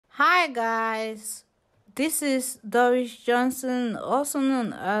Hi guys, this is Doris Johnson, also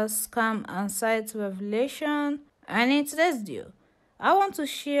known as Scam and Site Revelation, and in today's video, I want to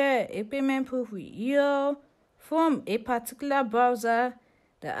share a payment proof with you from a particular browser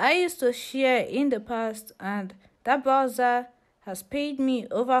that I used to share in the past, and that browser has paid me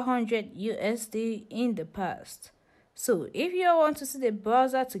over 100 USD in the past. So if you want to see the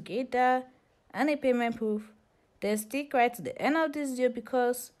browser together and a payment proof, then stick right to the end of this video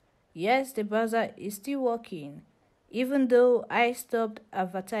because yes, the browser is still working even though I stopped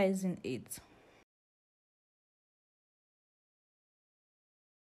advertising it.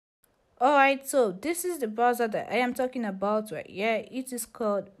 Alright, so this is the browser that I am talking about right here. It is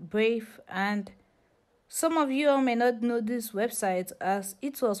called Brave, and some of you may not know this website as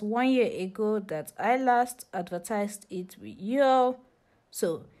it was 1 year ago that I last advertised it with you.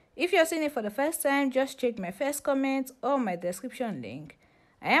 So if you're seeing it for the first time, just check my first comment or my description link.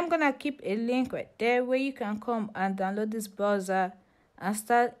 I am gonna keep a link right there where you can come and download this browser and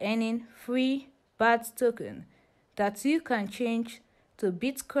start earning free BAT token that you can change to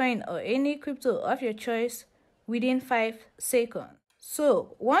Bitcoin or any crypto of your choice within 5 seconds.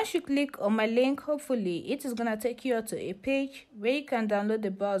 So once you click on my link, hopefully it is gonna take you to a page where you can download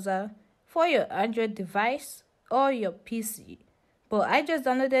the browser for your Android device or your PC. But I just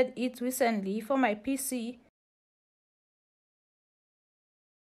downloaded it recently for my PC.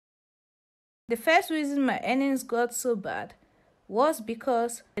 The first reason my earnings got so bad was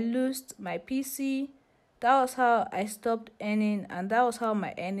because I lost my PC. That was how I stopped earning, and that was how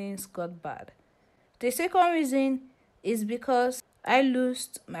my earnings got bad. The second reason is because I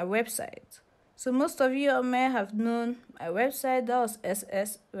lost my website. So most of you may have known my website. That was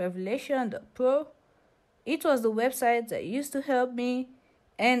ssrevelation.pro. It was the website that used to help me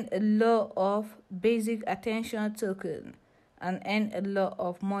earn a lot of basic attention token and earn a lot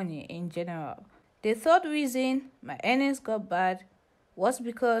of money in general. The third reason my earnings got bad was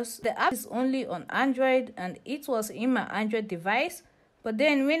because the app is only on Android and it was in my Android device. But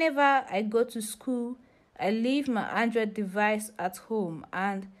then whenever I go to school, I leave my Android device at home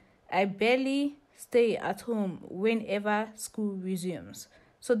and I barely stay at home whenever school resumes.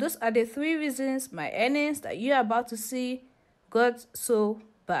 So those are the three reasons my earnings that you're about to see got so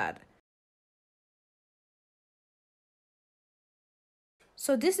bad.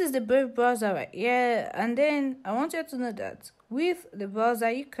 So this is the Brave browser right here, and then I want you to know that with the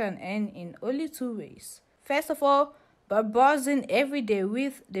browser you can earn in only 2 ways. First of all, by browsing every day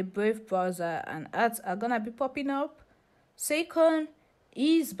with the Brave browser and ads are gonna be popping up. Second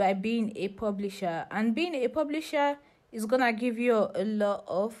is by being a publisher, and being a publisher is gonna give you a lot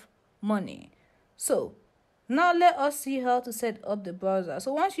of money. So now let us see how to set up the browser.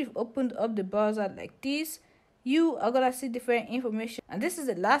 So once you've opened up the browser like this, you are gonna see different information, and this is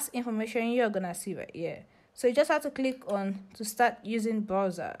the last information you're gonna see right here. So you just have to click on to start using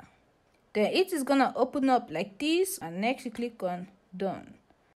browser. Then it is gonna open up like this, and next you click on done.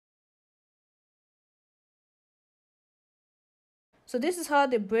 So this is how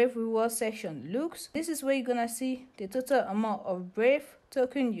the Brave reward section looks. This is where you're gonna see the total amount of Brave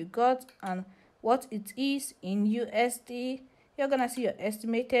token you got and what it is in USD. You're gonna see your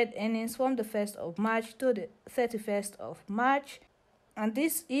estimated earnings from the 1st of March to the 31st of March. And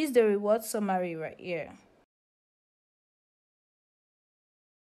this is the reward summary right here.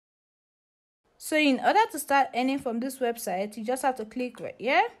 So in order to start earning from this website, you just have to click right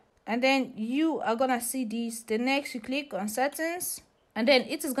here. And then you are gonna see this. The next you click on settings, and then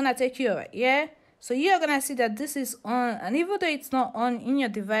it is gonna take you right here. So you are gonna see that this is on, and even though it's not on in your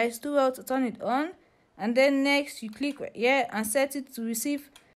device, do well to turn it on. And then next you click right here and set it to receive.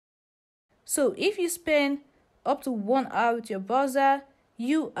 So if you spend up to 1 hour with your browser,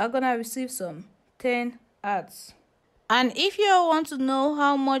 you are gonna receive some 10 ads. And if you want to know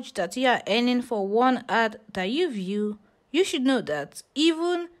how much that you are earning for one ad that you view, you should know that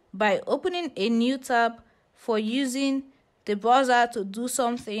even by opening a new tab for using the browser to do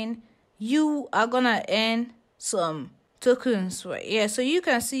something, you are gonna earn some tokens right here. So you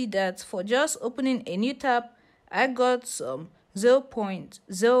can see that for just opening a new tab, I got some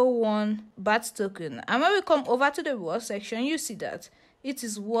 0.01 BAT token. And when we come over to the reward section, you see that it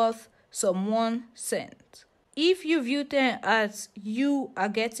is worth some 1 cent. If you view 10 ads, you are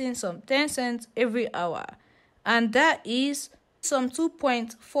getting some 10 cents every hour, and that is some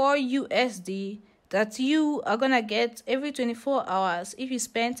 2.4 USD that you are gonna get every 24 hours if you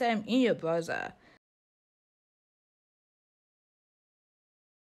spend time in your browser.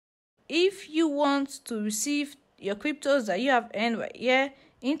 If you want to receive your cryptos that you have earned right here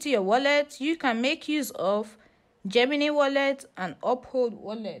into your wallet, you can make use of Gemini wallet, and Uphold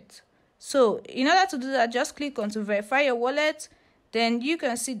wallet. So in order to do that, just click on to verify your wallet. Then you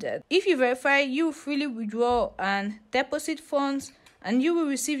can see that if you verify, you will freely withdraw and deposit funds, and you will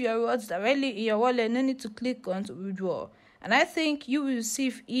receive your rewards directly in your wallet. No need to click on to withdraw. And I think you will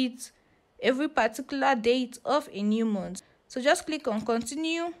receive it every particular date of a new month. So just click on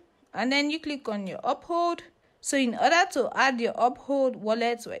continue, and then you click on your Uphold. So in order to add your Uphold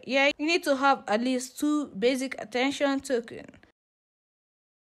wallet right here, you need to have at least 2 basic attention tokens.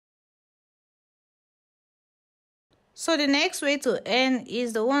 So the next way to earn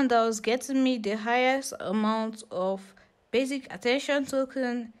is the one that was getting me the highest amount of basic attention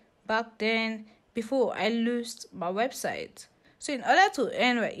token back then, before I lost my website. So in order to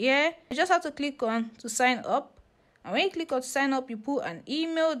earn right here, you just have to click on to sign up. And when you click on sign up, you put an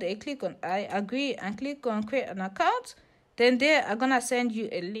email, then you click on I agree and click on create an account. Then they are gonna send you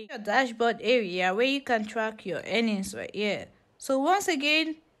a link to your dashboard area where you can track your earnings right here. So once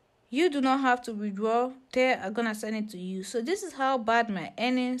again, you do not have to withdraw, they are gonna send it to you. So this is how bad my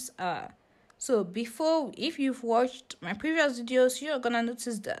earnings are. So before, if you've watched my previous videos, you're gonna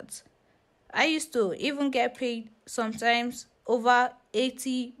notice that I used to even get paid sometimes over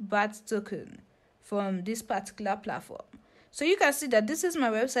 80 BAT token from this particular platform. So you can see that this is my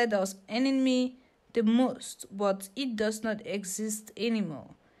website that was earning me the most, but it does not exist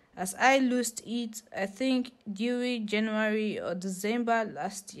anymore, as I lost it, I think, during January or December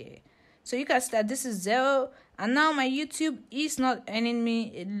last year. So you can see that this is 0, and now my YouTube is not earning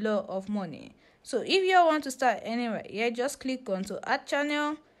me a lot of money. So if you want to start earning right here, just click on to add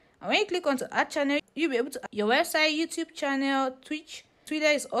channel. And when you click on to add channel, you'll be able to add your website, YouTube channel, Twitch. Twitter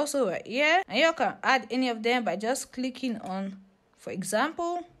is also right here, and you can add any of them by just clicking on, for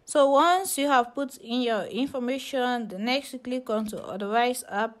example. So once you have put in your information, the next you click on to authorize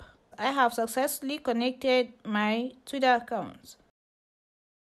app. I have successfully connected my Twitter account.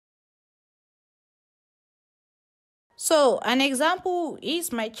 So an example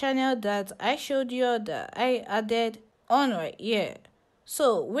is my channel that I showed you that I added on right here.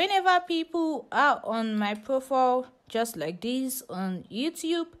 So whenever people are on my profile, just like this on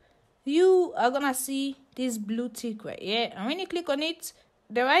YouTube, you are gonna see this blue tick right here. And when you click on it,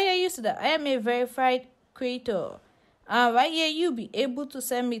 the right here you see that I am a verified creator. And right here you'll be able to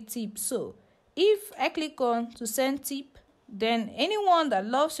send me tips. So if I click on to send tip, then anyone that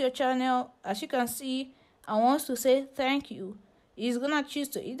loves your channel, as you can see, and wants to say thank you, is gonna choose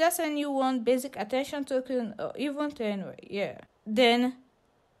to either send you 1 basic attention token or even 10 right here. Then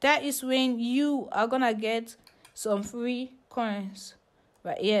that is when you are gonna get some free coins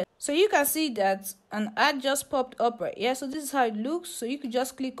right here. So you can see that an ad just popped up right here. So this is how it looks. So you could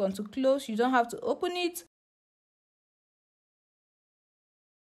just click on to close. You don't have to open it.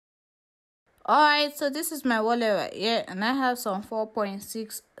 Alright, so this is my wallet right here, and I have some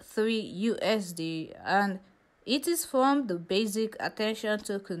 4.63 USD, and it is from the basic attention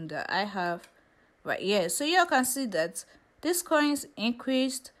token that I have right here. So you can see that these coins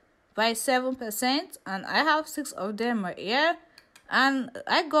increased by 7%, and I have 6 of them right here, and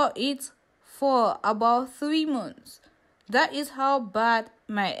I got it for about 3 months. That is how bad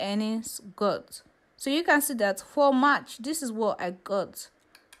my earnings got. So you can see that for March, this is what I got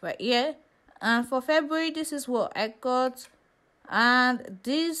right here. And for February, this is what I got. And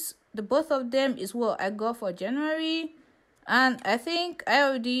the both of them is what I got for January. And I think I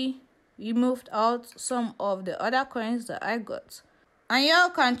already removed out some of the other coins that I got. And y'all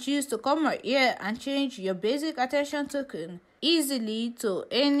can choose to come right here and change your basic attention token easily to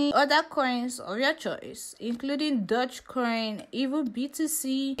any other coins of your choice, including Dogecoin, even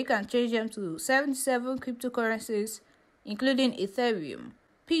BTC. You can change them to 77 cryptocurrencies, including Ethereum.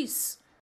 Peace.